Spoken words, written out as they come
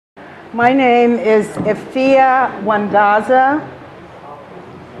My name is Efia Nwangaza.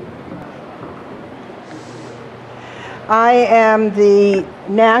 I am the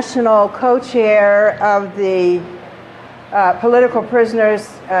national co-chair of the Political Prisoners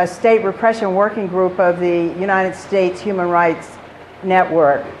State Repression Working Group of the United States Human Rights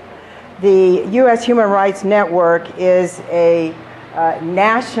Network. The U.S. Human Rights Network is a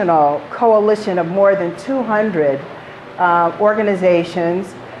national coalition of more than 200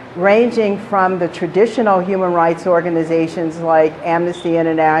 organizations, ranging from the traditional human rights organizations like Amnesty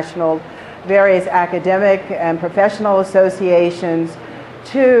International, various academic and professional associations,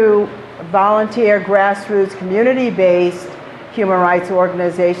 to volunteer, grassroots, community-based human rights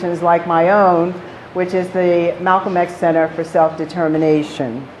organizations like my own, which is the Malcolm X Center for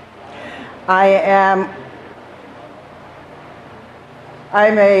Self-Determination.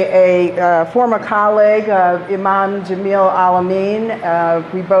 I'm a former colleague of Imam Jamil Al-Amin.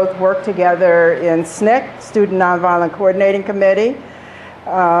 We both work together in SNCC, Student Nonviolent Coordinating Committee.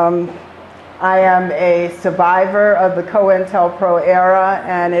 I am a survivor of the COINTELPRO era,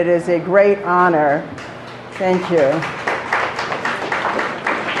 and it is a great honor, thank you,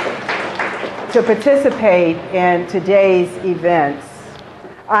 to participate in today's events.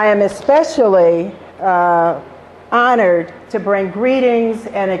 I am especially honored to bring greetings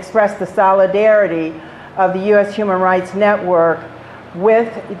and express the solidarity of the U.S. Human Rights Network with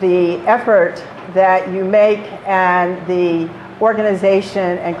the effort that you make and the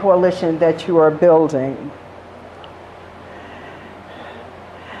organization and coalition that you are building.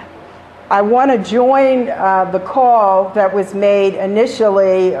 I want to join the call that was made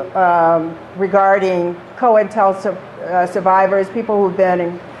initially regarding COINTEL survivors, people who've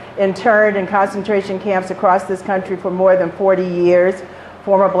been interned in concentration camps across this country for more than 40 years,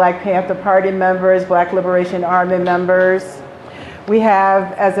 former Black Panther Party members, Black Liberation Army members. We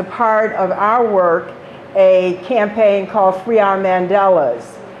have, as a part of our work, a campaign called Free Our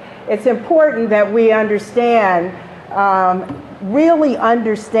Mandelas. It's important that we understand, really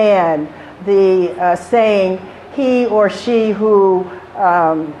understand the saying, he or she who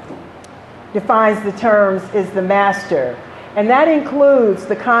defines the terms is the master. And that includes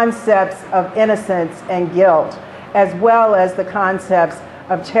the concepts of innocence and guilt, as well as the concepts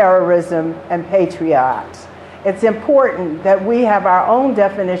of terrorism and patriots. It's important that we have our own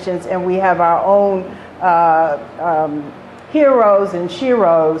definitions and we have our own heroes and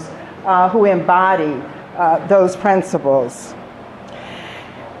sheroes who embody those principles.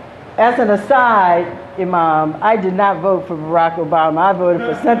 As an aside, Imam, I did not vote for Barack Obama. I voted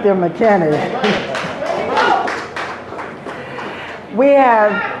for Cynthia McKinney. We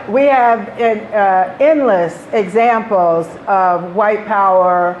have endless examples of white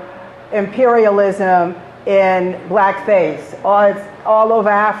power, imperialism in blackface. It's all over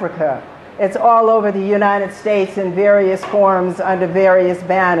Africa. It's all over the United States in various forms under various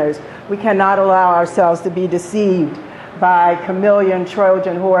banners. We cannot allow ourselves to be deceived by chameleon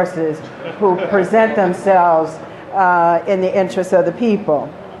Trojan horses who present themselves in the interests of the people.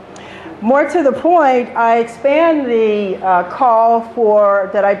 More to the point, I expand the call for,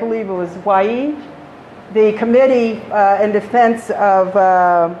 that I believe it was YE, the Committee in Defense of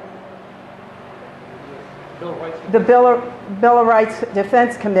the Bill of Rights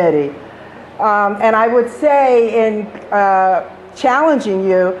Defense Committee. And I would say in challenging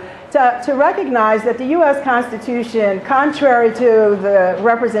you to recognize that the U.S. Constitution, contrary to the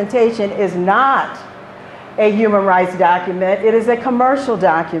representation, is not a human rights document. It is a commercial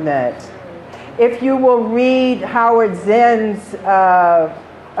document. If you will read Howard Zinn's A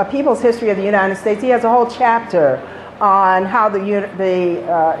People's History of the United States, he has a whole chapter on how the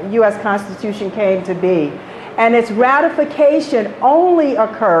U.S. Constitution came to be. And its ratification only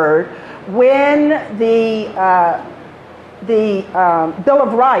occurred when the Bill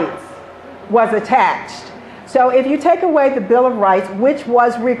of Rights was attached. So if you take away the Bill of Rights, which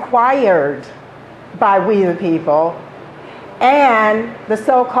was required by we the people, and the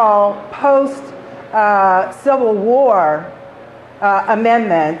so-called post-Civil War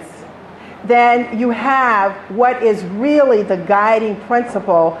amendments, then you have what is really the guiding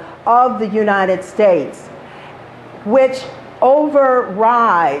principle of the United States, which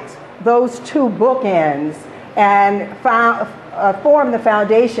overrides those two bookends and form the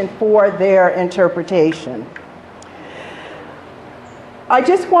foundation for their interpretation. I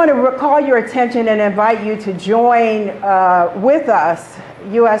just want to call your attention and invite you to join with us,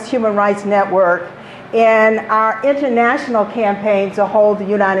 U.S. Human Rights Network, in our international campaign to hold the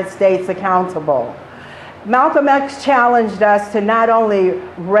United States accountable. Malcolm X challenged us to not only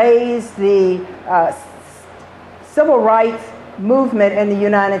raise the civil rights movement in the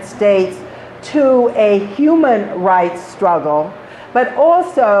United States to a human rights struggle, but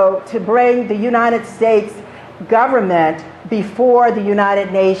also to bring the United States government before the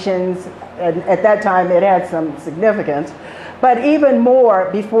United Nations, and at that time it had some significance, but even more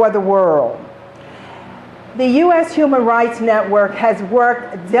before the world. The U.S. Human Rights Network has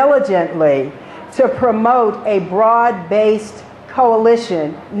worked diligently to promote a broad-based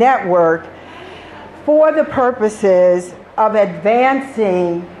coalition network for the purposes of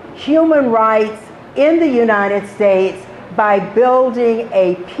advancing human rights in the United States by building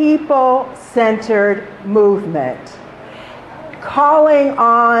a people-centered movement, calling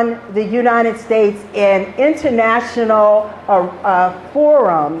on the United States in international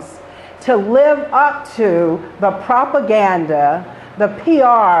forums to live up to the propaganda, the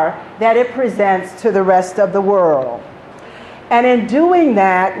PR that it presents to the rest of the world. And in doing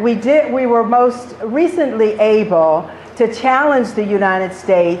that, we were most recently able to challenge the United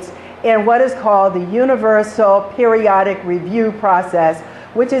States in what is called the Universal Periodic Review Process,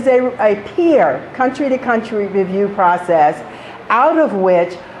 which is a peer, country-to-country review process, out of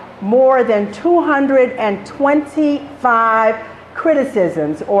which more than 225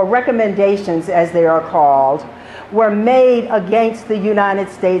 criticisms, or recommendations as they are called, were made against the United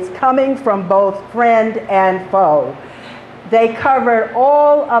States, coming from both friend and foe. They covered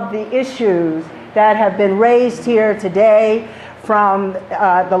all of the issues that have been raised here today, from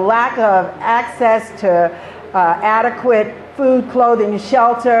the lack of access to adequate food, clothing,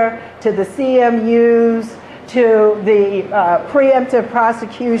 shelter, to the CMUs, to the preemptive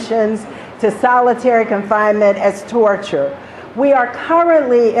prosecutions, to solitary confinement as torture. We are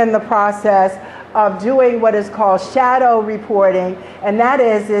currently in the process of doing what is called shadow reporting, and that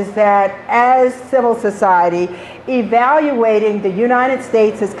is that as civil society, evaluating the United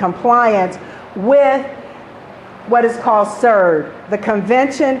States' compliance with what is called CERD, the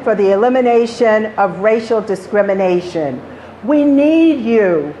Convention for the Elimination of Racial Discrimination. We need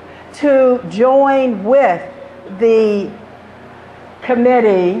you to join with the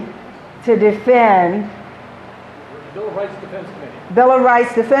committee to defend Bill of Rights Defense Committee. Bill of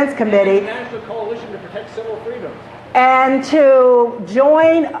Rights Defense Committee. And the National Coalition to Protect Civil Freedoms. And to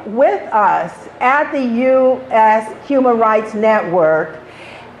join with us at the U.S. Human Rights Network,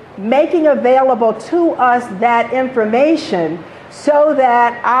 making available to us that information so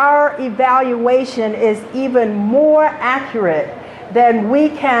that our evaluation is even more accurate than we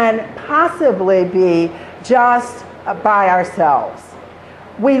can possibly be just by ourselves.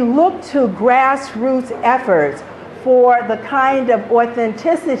 We look to grassroots efforts for the kind of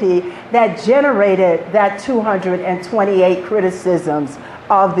authenticity that generated that 228 criticisms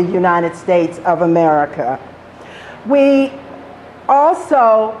of the United States of America. We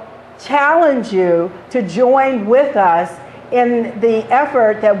also challenge you to join with us in the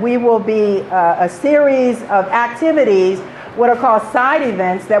effort that we will be a series of activities, what are called side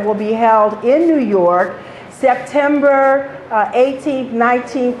events, that will be held in New York, September 18th,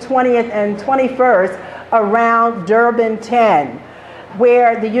 19th, 20th, and 21st, around Durban 10,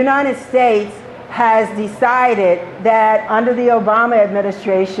 where the United States has decided that under the Obama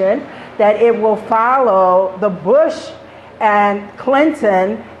administration that it will follow the Bush and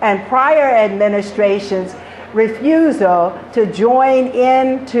Clinton and prior administrations' refusal to join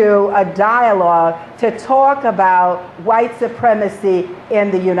into a dialogue to talk about white supremacy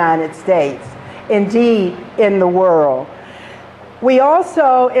in the United States, indeed in the world. We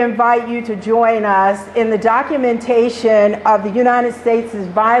also invite you to join us in the documentation of the United States'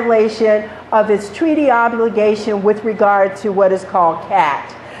 violation of its treaty obligation with regard to what is called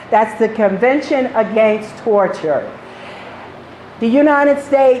CAT. That's the Convention Against Torture. The United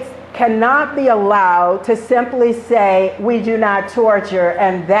States cannot be allowed to simply say, we do not torture,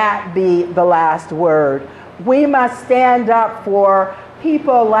 and that be the last word. We must stand up for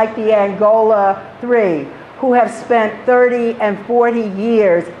people like the Angola 3, who have spent 30 and 40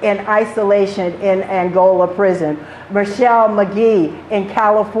 years in isolation in Angola prison. Michelle McGee in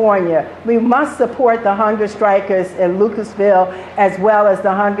California. We must support the hunger strikers in Lucasville, as well as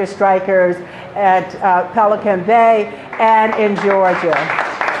the hunger strikers at Pelican Bay and in Georgia.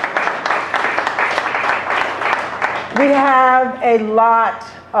 We have a lot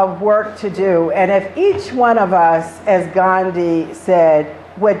of work to do, and if each one of us, as Gandhi said,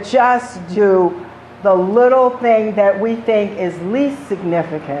 would just do the little thing that we think is least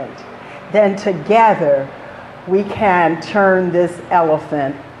significant, then together we can turn this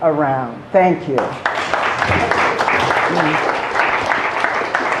elephant around. Thank you.